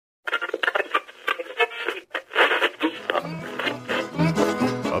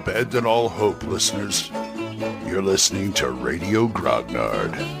Abandon all hope, listeners. You're listening to Radio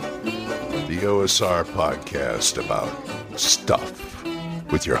Grognard, the OSR podcast about stuff,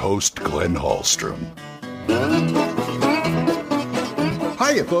 with your host, Glenn Hallstrom.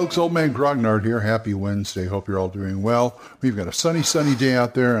 Hiya, folks. Old Man Grognard here. Happy Wednesday. Hope you're all doing well. We've got a sunny day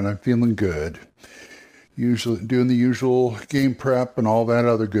out there, and I'm feeling good. Usually doing the usual game prep and all that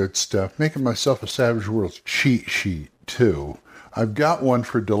other good stuff. Making myself a Savage Worlds cheat sheet, too. I've got one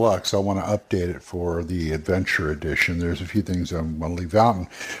for Deluxe. I want to update it for the Adventure Edition. There's a few things I want to leave out and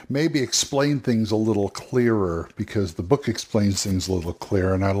maybe explain things a little clearer, because the book explains things a little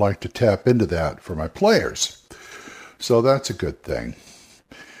clearer, and I like to tap into that for my players. So that's a good thing.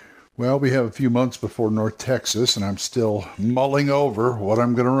 Well, we have a few months before North Texas, and I'm still mulling over what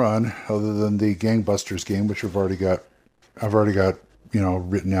I'm going to run, other than the Gangbusters game, which I've already got,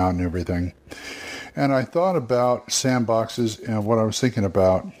 written out and everything. And I thought about sandboxes, and what I was thinking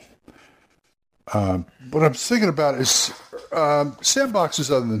about, is sandboxes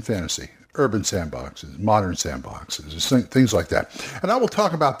other than fantasy, urban sandboxes, modern sandboxes, things like that. And I will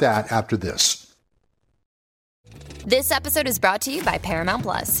talk about that after this. This episode is brought to you by Paramount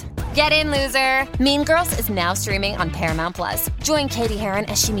Plus. Get in, loser! Mean Girls is now streaming on Paramount Plus. Join Katie Heron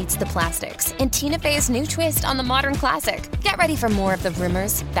as she meets the plastics in Tina Fey's new twist on the modern classic. Get ready for more of the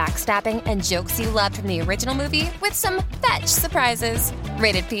rumors, backstabbing, and jokes you loved from the original movie with some fetch surprises.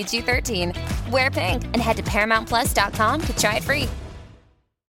 Rated PG-13. Wear pink and head to ParamountPlus.com to try it free.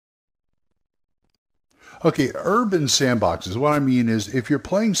 Okay, urban sandboxes. What I mean is, if you're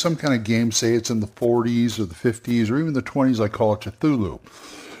playing some kind of game, say it's in the 40s or the 50s or even the 20s, I call it Cthulhu,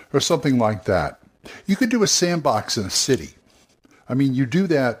 or something like that. You could do a sandbox in a city. I mean, you do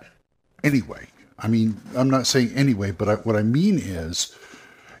that anyway. I mean, I'm not saying anyway, but what I mean is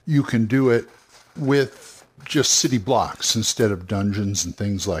you can do it with just city blocks instead of dungeons and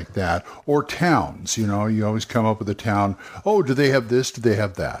things like that, or towns. You always come up with a town. Oh, do they have this? Do they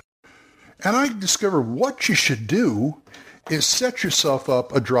have that? And I discovered what you should do is set yourself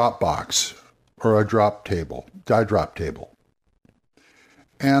up a drop box or a die drop table.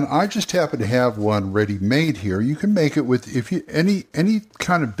 And I just happen to have one ready-made here. You can make it with any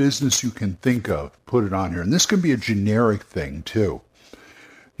kind of business you can think of, put it on here. And this can be a generic thing too.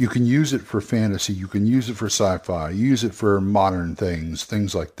 You can use it for fantasy. You can use it for sci-fi. Use it for modern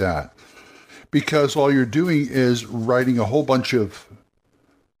things like that. Because all you're doing is writing a whole bunch of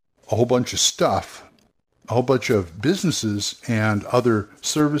stuff, a whole bunch of businesses and other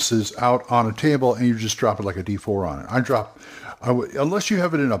services out on a table, and you just drop it like a D4 on it. Unless you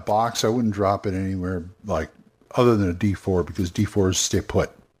have it in a box, I wouldn't drop it anywhere like other than a D4, because D4s stay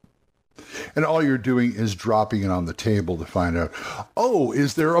put. And all you're doing is dropping it on the table to find out, oh,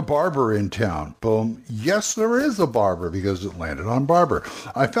 is there a barber in town? Boom. Yes, there is a barber, because it landed on barber.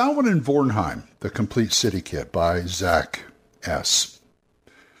 I found one in Vornheim, the Complete City Kit by Zach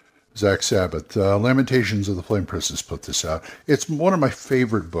Sabbath. Lamentations of the Flame Princess put this out. It's one of my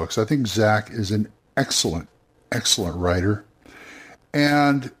favorite books. I think Zach is an excellent writer.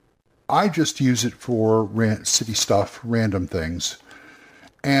 And I just use it for city stuff, random things.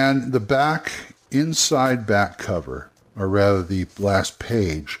 And the inside back cover, or rather the last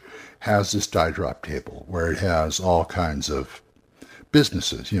page, has this die drop table where it has all kinds of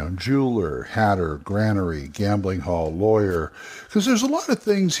businesses, jeweler, hatter, granary, gambling hall, lawyer, because there's a lot of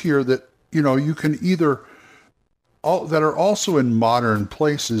things here that, you can that are also in modern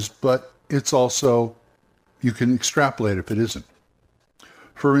places, but it's also, you can extrapolate if it isn't.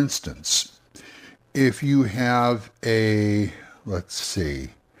 For instance, if you have a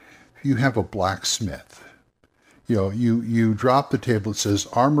blacksmith, you drop the table, it says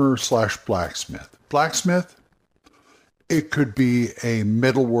armor/blacksmith. Blacksmith, it could be a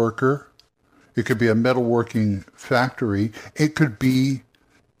metal worker. It could be a metalworking factory. It could be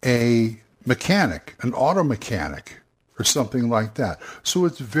a mechanic, an auto mechanic, or something like that. So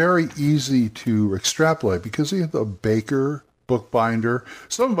it's very easy to extrapolate, because you have a baker, bookbinder.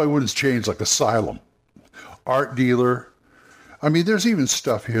 Some of I wouldn't change, like asylum, art dealer. I mean, there's even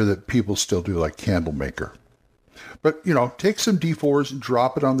stuff here that people still do, like candle maker. But, take some D4s,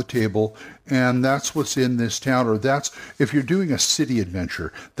 drop it on the table, and that's what's in this town. Or that's, if you're doing a city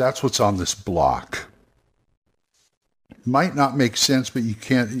adventure, that's what's on this block. Might not make sense, but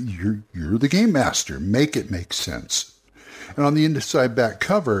you're the game master. Make it make sense. And on the inside back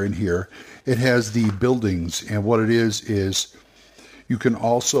cover in here, it has the buildings. And what it is you can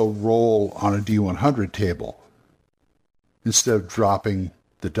also roll on a D100 table instead of dropping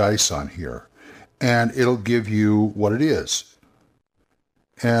the dice on here. And it'll give you what it is.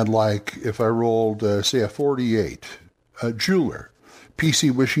 And like if I rolled, say, a 48, a jeweler,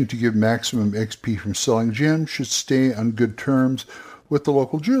 PC wishing to give maximum XP from selling gems should stay on good terms with the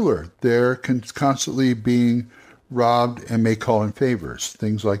local jeweler. They're constantly being robbed and may call in favors,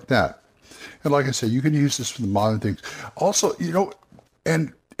 things like that. And like I said, you can use this for the modern things. Also,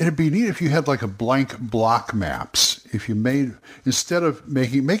 and it'd be neat if you had like a blank block maps. If you made, instead of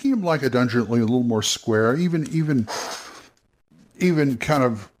making them like a dungeon, like a little more square, even kind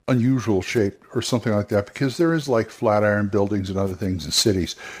of unusual shape or something like that, because there is like Flatiron buildings and other things in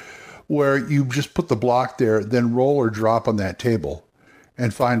cities where you just put the block there, then roll or drop on that table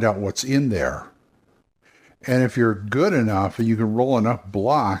and find out what's in there. And if you're good enough and you can roll enough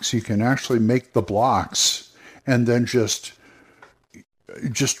blocks, you can actually make the blocks and then just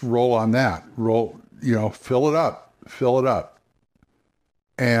roll on that. Fill it up.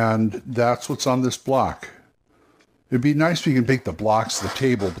 And that's what's on this block. It'd be nice if you can make the blocks to the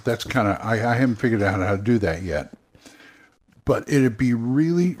table, but that's kind of, I haven't figured out how to do that yet. But it'd be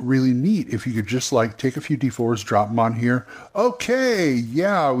really, really neat if you could just like take a few D4s, drop them on here. Okay,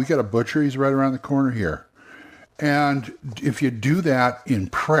 yeah, we got a butcher. He's right around the corner here. And if you do that in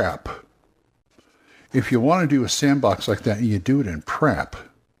prep, if you want to do a sandbox like that and you do it in prep,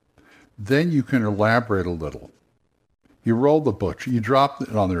 then you can elaborate a little. You roll the butcher, you drop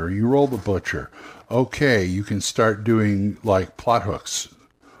it on there, you roll the butcher. Okay, you can start doing like plot hooks,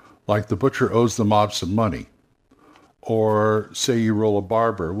 like the butcher owes the mob some money. Or say you roll a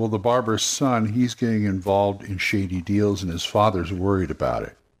barber. Well, the barber's son, he's getting involved in shady deals and his father's worried about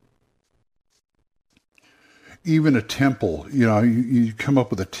it. Even a temple, you come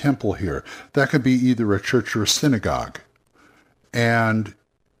up with a temple here. That could be either a church or a synagogue. And,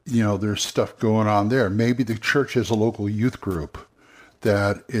 there's stuff going on there. Maybe the church has a local youth group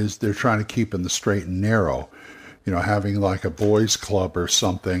that they're trying to keep in the straight and narrow, having like a boys club or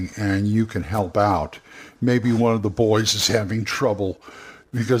something, and you can help out. Maybe one of the boys is having trouble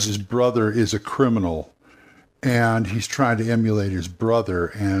because his brother is a criminal and he's trying to emulate his brother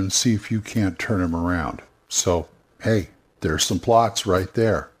and see if you can't turn him around. So, hey, there's some plots right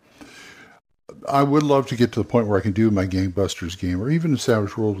there. I would love to get to the point where I can do my Gangbusters game or even a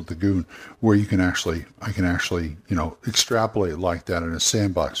Savage World with the Goon where I can actually, extrapolate like that in a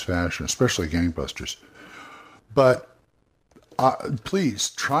sandbox fashion, especially Gangbusters. But please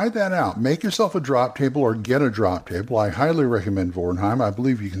try that out. Make yourself a drop table or get a drop table. I highly recommend Vornheim. I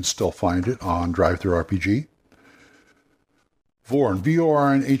believe you can still find it on DriveThruRPG. Vorn,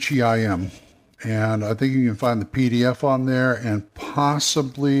 VORNHEIM. And I think you can find the PDF on there and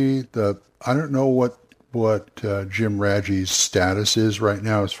possibly I don't know what Jim Radji's status is right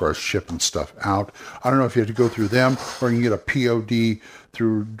now as far as shipping stuff out. I don't know if you have to go through them or you can get a POD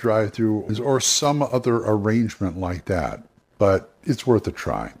through DriveThru or some other arrangement like that. But it's worth a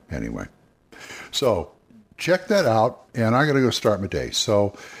try anyway. So check that out, and I got to go start my day.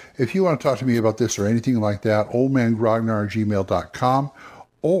 So if you want to talk to me about this or anything like that, oldmangrognar@gmail.com,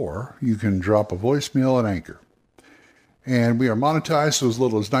 or you can drop a voicemail at Anchor. And we are monetized, so as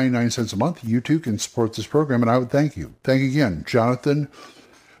little as 99 cents a month. You too can support this program, and I would thank you. Thank you again, Jonathan,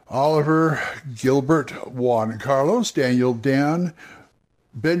 Oliver, Gilbert, Juan Carlos, Daniel, Dan,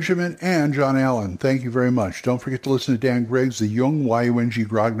 Benjamin, and John Allen. Thank you very much. Don't forget to listen to Dan Gregg's The Young YUNG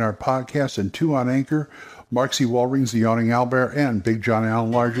Grognar podcast and 2 on Anchor, Mark C. Walring's The Yawning Owlbear, and Big John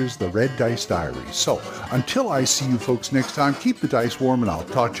Allen Large's The Red Dice Diary. So until I see you folks next time, keep the dice warm, and I'll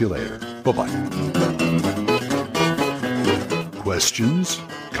talk to you later. Bye-bye. Questions?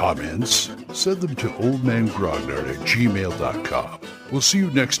 Comments? Send them to oldmangrognar@gmail.com. We'll see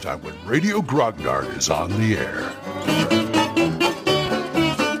you next time when Radio Grognard is on the air.